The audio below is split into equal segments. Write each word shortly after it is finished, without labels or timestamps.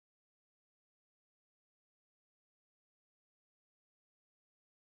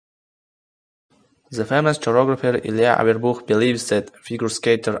The famous choreographer Ilya Averbukh believes that figure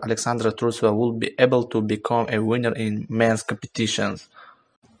skater Alexandra Trusova will be able to become a winner in men's competitions.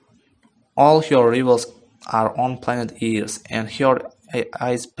 All her rivals are on planet Earth, and her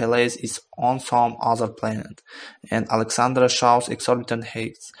ice palace is on some other planet, and Alexandra shows exorbitant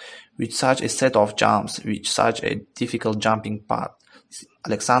heights. With such a set of jumps, with such a difficult jumping path,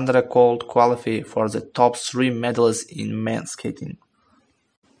 Alexandra could qualify for the top 3 medals in men's skating.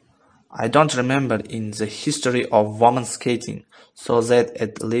 I don't remember in the history of women's skating, so that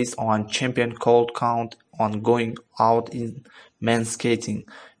at least one champion could count on going out in men's skating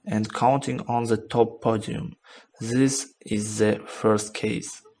and counting on the top podium. This is the first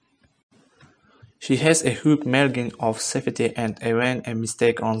case. She has a huge margin of safety, and even a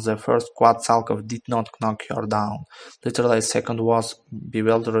mistake on the first quad Salkov did not knock her down. Literally a second was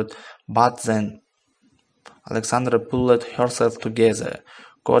bewildered, but then Alexandra pulled herself together.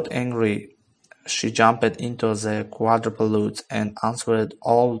 Got angry, she jumped into the quadruple lutz and answered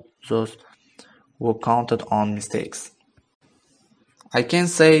all those who counted on mistakes. I can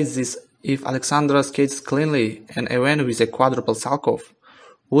say this if Alexandra skates cleanly and even with a quadruple Salkov,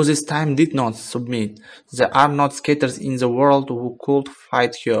 who this time did not submit. There are not skaters in the world who could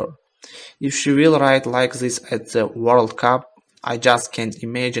fight her. If she will ride like this at the World Cup, I just can't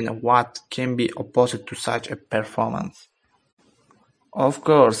imagine what can be opposed to such a performance. Of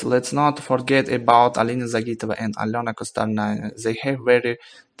course, let's not forget about Alina Zagitova and Alena Kostarnaya. They have very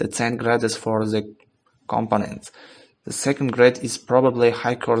decent grades for the components. The second grade is probably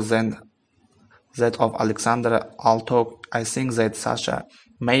higher than that of Alexandra, although I think that Sasha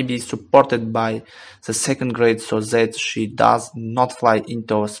may be supported by the second grade so that she does not fly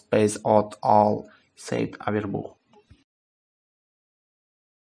into space at all, said Averbukh.